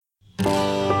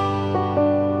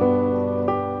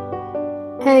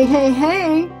Hey, hey,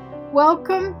 hey!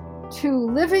 Welcome to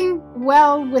Living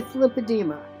Well with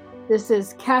Lipedema. This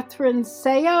is Catherine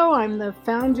Sayo. I'm the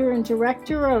founder and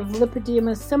director of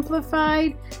Lipedema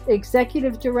Simplified,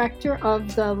 executive director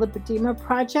of the Lipedema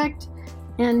Project,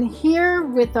 and here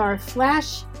with our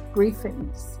flash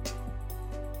briefings.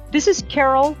 This is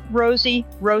Carol Rosie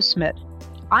Roseschmidt.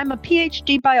 I'm a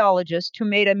PhD biologist who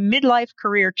made a midlife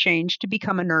career change to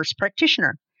become a nurse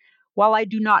practitioner. While I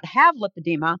do not have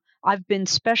lipedema, I've been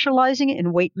specializing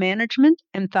in weight management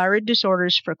and thyroid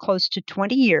disorders for close to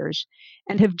 20 years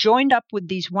and have joined up with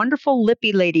these wonderful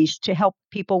lippy ladies to help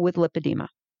people with lipedema.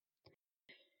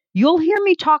 You'll hear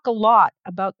me talk a lot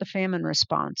about the famine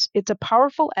response. It's a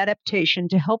powerful adaptation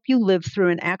to help you live through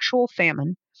an actual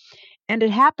famine, and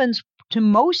it happens to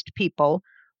most people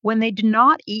when they do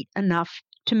not eat enough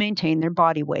to maintain their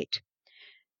body weight.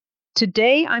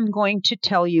 Today, I'm going to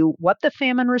tell you what the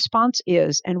famine response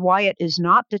is and why it is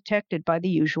not detected by the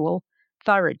usual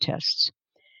thyroid tests.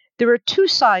 There are two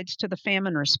sides to the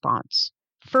famine response.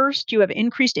 First, you have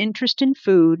increased interest in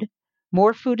food.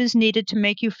 More food is needed to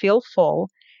make you feel full,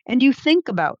 and you think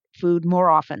about food more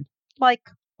often, like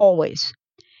always.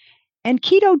 And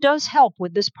keto does help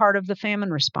with this part of the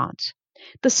famine response.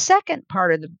 The second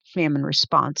part of the famine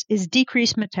response is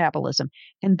decreased metabolism,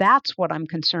 and that's what I'm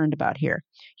concerned about here.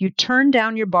 You turn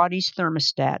down your body's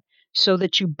thermostat so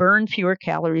that you burn fewer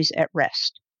calories at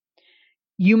rest.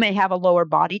 You may have a lower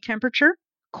body temperature,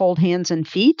 cold hands and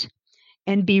feet,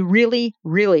 and be really,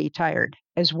 really tired,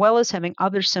 as well as having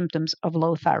other symptoms of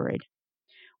low thyroid.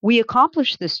 We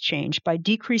accomplish this change by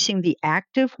decreasing the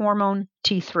active hormone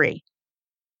T3.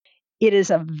 It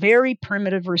is a very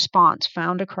primitive response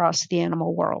found across the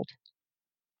animal world.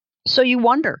 So you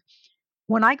wonder,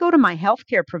 when I go to my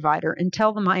healthcare provider and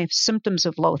tell them I have symptoms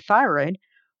of low thyroid,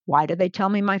 why do they tell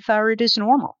me my thyroid is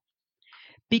normal?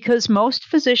 Because most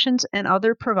physicians and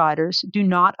other providers do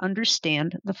not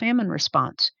understand the famine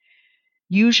response.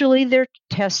 Usually they're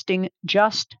testing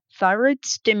just thyroid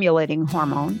stimulating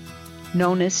hormone,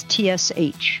 known as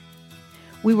TSH.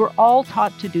 We were all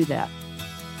taught to do that.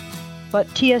 But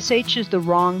TSH is the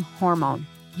wrong hormone.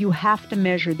 You have to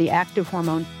measure the active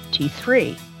hormone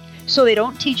T3. So they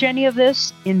don't teach any of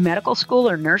this in medical school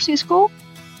or nursing school?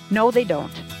 No, they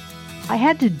don't. I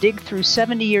had to dig through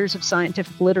 70 years of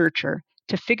scientific literature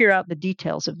to figure out the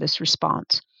details of this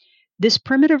response. This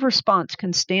primitive response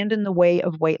can stand in the way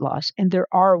of weight loss, and there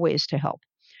are ways to help.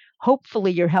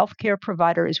 Hopefully, your healthcare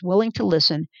provider is willing to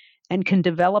listen and can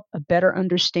develop a better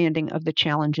understanding of the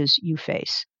challenges you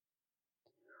face.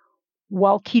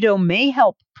 While keto may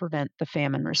help prevent the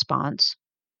famine response,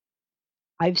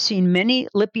 I've seen many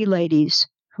lippy ladies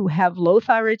who have low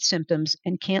thyroid symptoms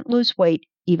and can't lose weight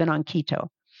even on keto.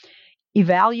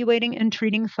 Evaluating and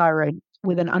treating thyroid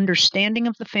with an understanding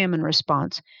of the famine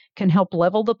response can help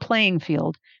level the playing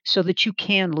field so that you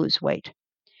can lose weight.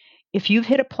 If you've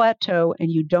hit a plateau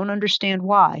and you don't understand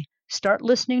why, start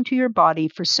listening to your body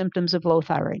for symptoms of low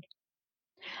thyroid.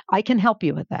 I can help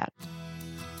you with that.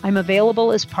 I'm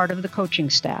available as part of the coaching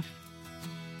staff.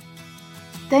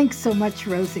 Thanks so much,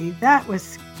 Rosie. That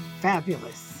was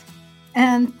fabulous.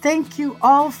 And thank you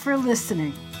all for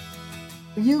listening.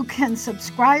 You can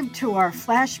subscribe to our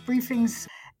flash briefings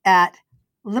at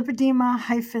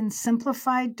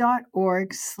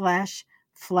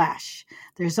lipedema-simplified.org/flash.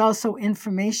 There's also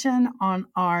information on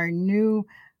our new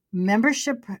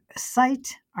membership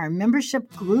site, our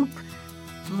membership group,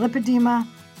 Lipedema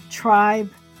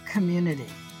Tribe Community.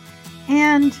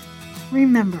 And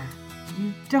remember,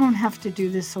 you don't have to do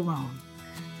this alone.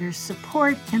 There's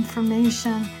support,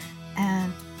 information,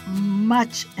 and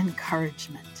much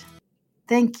encouragement.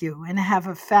 Thank you, and have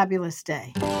a fabulous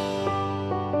day.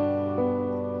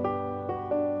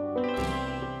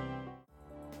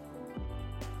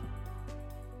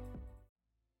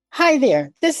 Hi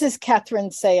there, this is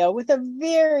Catherine Sayo with a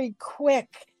very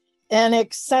quick and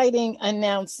exciting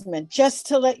announcement. Just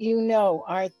to let you know,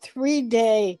 our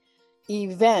 3-day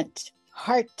event,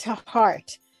 Heart to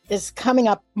Heart, is coming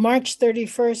up March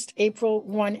 31st, April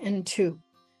 1 and 2.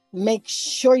 Make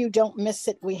sure you don't miss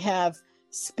it. We have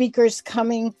speakers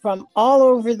coming from all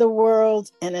over the world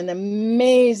and an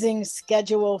amazing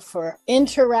schedule for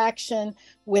interaction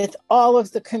with all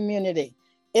of the community.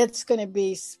 It's going to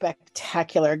be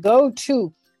spectacular. Go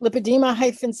to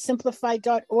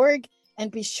lipedema-simplified.org and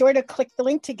be sure to click the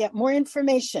link to get more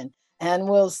information. And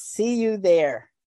we'll see you there.